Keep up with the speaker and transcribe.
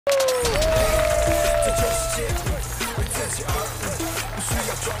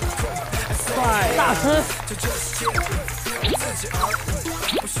帅大师。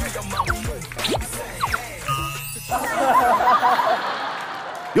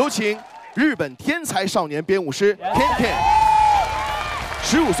有请日本天才少年编舞师 Ken。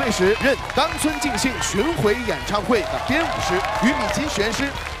15岁时任冈村静幸巡回演唱会的编舞师，与米津玄师、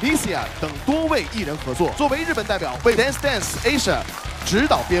Lisia 等多位艺人合作，作为日本代表为 Dance Dance Asia 指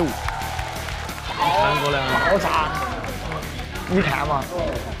导编舞。韩国两个好傻，你看嘛，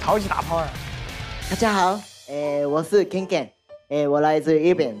超级大炮。大家好，我是 Ken，我来自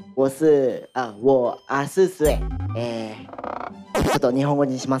日本，我20岁，ちょっと日本語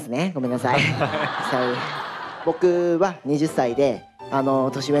にしますね。ごめんなさい。僕は20歳で。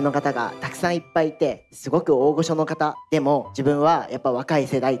年上の方がたくさんいっぱいいてすごく大御所の方でも自分はやっぱ若い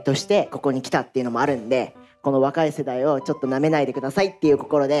世代としてここに来たっていうのもあるんでこの若い世代をちょっと舐めないでくださいっていう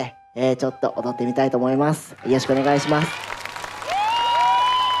心で、ちょっと踊ってみたいと思います。よろしくお願いします。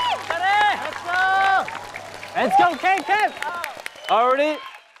Let's go, Ken! Already?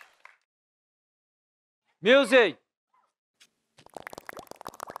 Music!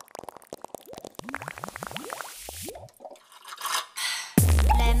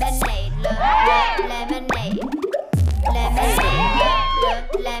 Lemonade, lemonade, lemonade, lemonade,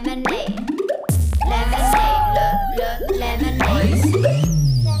 lemonade, lemonade.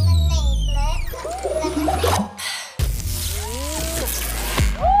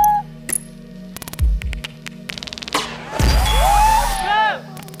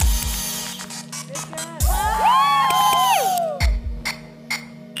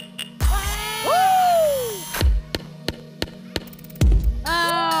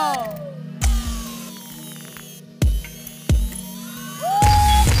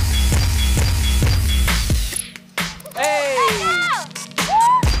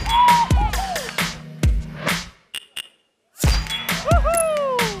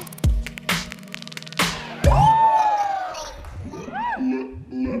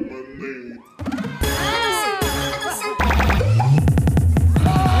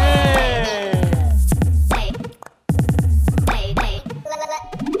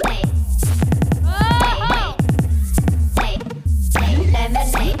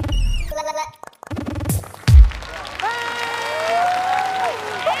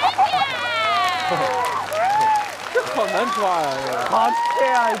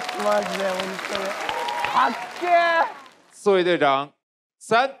マジで本当にかっけえ。四位队长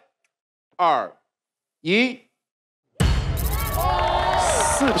，3、2、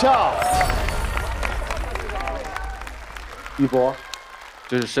1，4票。宇博，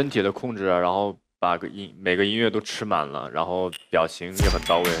就是身体的控制啊，然后把每个音乐都吃满了，然后表情也很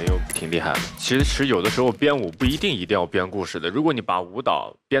到位，又挺厉害的。其实有的时候编舞不一定要编故事的，如果你把舞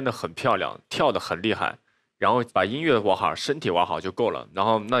蹈编得很漂亮，跳得很厉害，然后把音乐玩好，身体玩好就够了。然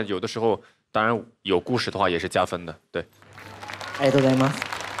后那有的时候，当然有故事的话也是加分的，对。ありがとうございます。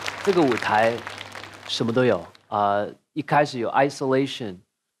这个舞台什么都有啊、一开始有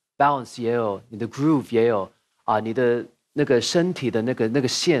isolation、balance 也有，你的 groove 也有啊、你的那个身体的那个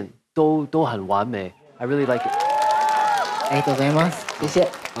线都很完美。I really like it。ありがとうございます。谢谢。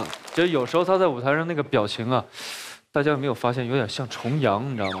就有时候他在舞台上那个表情啊，大家有没有发现有点像重阳，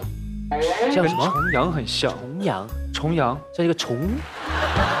你知道吗？像什么？跟重阳很像。重阳？重阳像一个虫？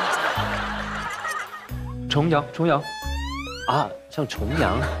重阳，重阳。啊，像重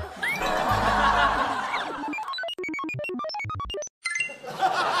阳。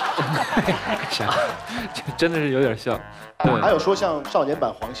像，真的是有点像。对，还有说像少年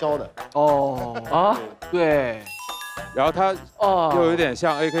版黄潇的。哦啊，对。然后他又有点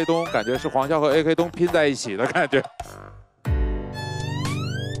像 AK 东，感觉是黄潇和 AK 东拼在一起的感觉。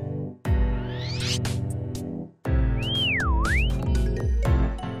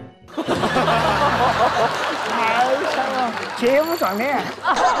太像了，节目转变。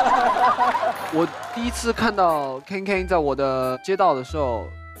我第一次看到 Ken 在我的街道的时候，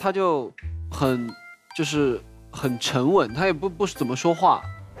他就很沉稳，他也不怎么说话。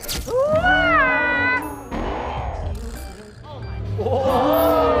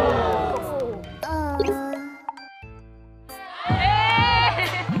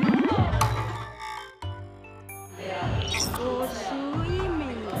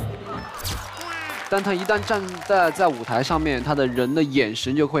但他一旦站在舞台上面，他的人的眼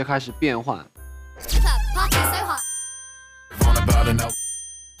神就会开始变换。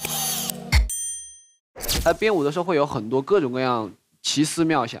他编舞的时候会有很多各种各样奇思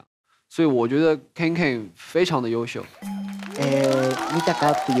妙想，所以我觉得 Ken 非常的优秀。見た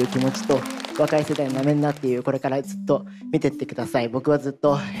かっていう気持ちと若い世代のなめんなっていうこれからずっと見てってください。僕はずっ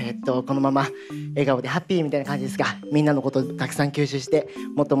とこのまま笑顔でハッピーみたいな感じですが、みんなのことをたくさん吸収して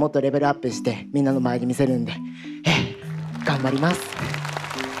もっともっとレベルアップしてみんなの前に見せるんで、頑張ります。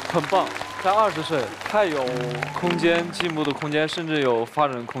很棒，才20岁，太有空间，进步的空间，甚至有发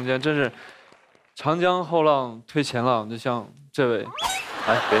展的空间，真是长江后浪推前浪，就像这位，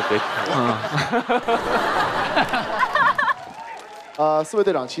哎，别4位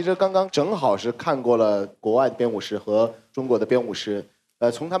队长，其实刚刚正好是看过了国外的编舞师和中国的编舞师，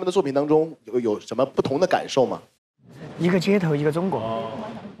从他们的作品当中有什么不同的感受吗？一个街头，一个中国。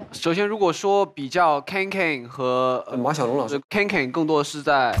首先，如果说比较 Ken 和马小龙老师，Ken 更多的是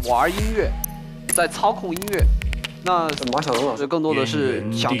在玩音乐，在操控音乐。那马小龙老师更多的是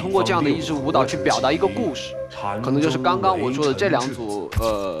想通过这样的一支舞蹈去表达一个故事，可能就是刚刚我说的这两组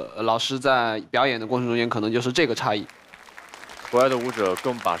老师在表演的过程中间，可能就是这个差异。国外的舞者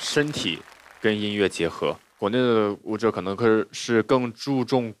更把身体跟音乐结合，国内的舞者可能是更注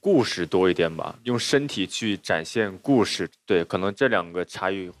重故事多一点吧，用身体去展现故事。对，可能这两个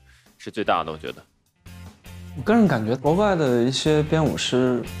差异是最大的，我觉得。我个人感觉，国外的一些编舞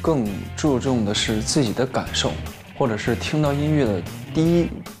师更注重的是自己的感受，或者是听到音乐的第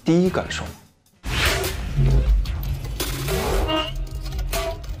一感受。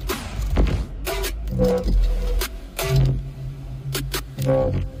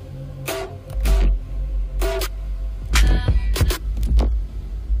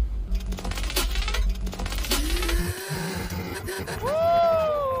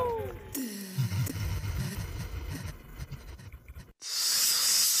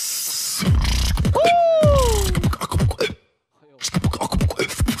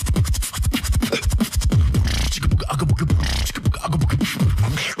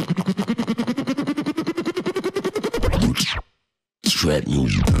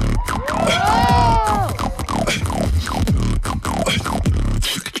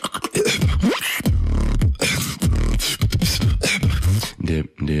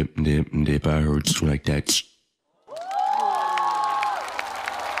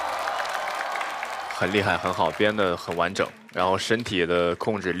很厉害，很好，编得很完整，然后身体的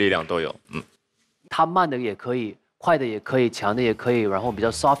控制力量都有。他慢的也可以，快的也可以，强的也可以，然后比较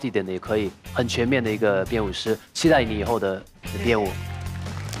soft 一点的也可以，很全面的一个编舞师。期待你以后的编舞。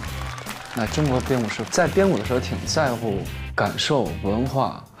那中国编舞师在编舞的时候挺在乎感受、文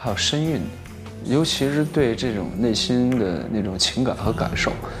化还有声韵的，尤其是对这种内心的那种情感和感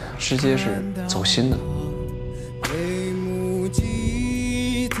受，直接是走心的。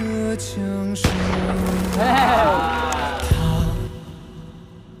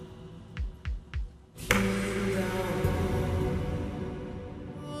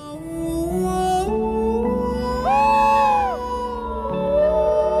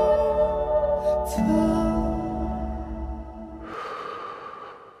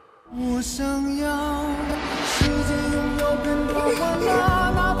我想要世界拥有更多欢乐，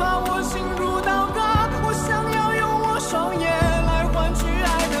哪怕我心如刀割。我想要用我双眼来换取爱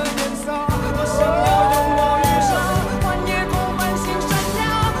的颜色，我想要拥抱余生，换夜空繁星闪亮。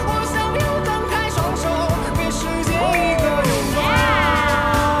我想要张开双手，给世界一个拥抱。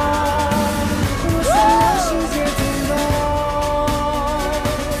我想要世界最高，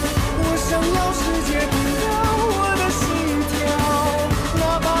我想要世界听到我的心跳，哪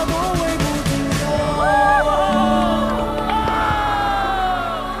怕多微不足道。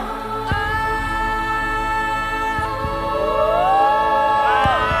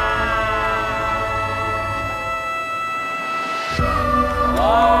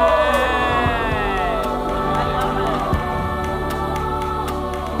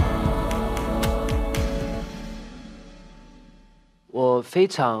我非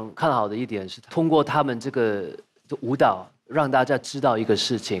常看好的一点是，通过他们这个舞蹈，让大家知道一个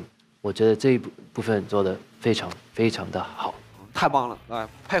事情。我觉得这一部分做得非常的好，太棒了！哎，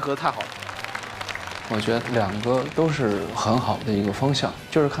配合太好了。我觉得两个都是很好的一个方向，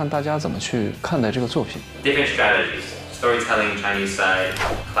就是看大家怎么去看待这个作品。Different strategies, storytelling, Chinese side,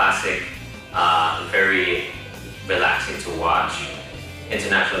 classic, very relaxing to watch.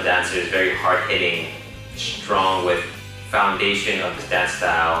 International dancers, very hard-hitting, strong with foundation of this dance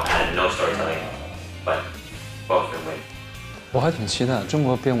style and no storytelling, but both of them win. 我还挺期待中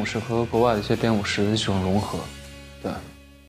国编舞师和国外的一些编舞师的这种融合，对。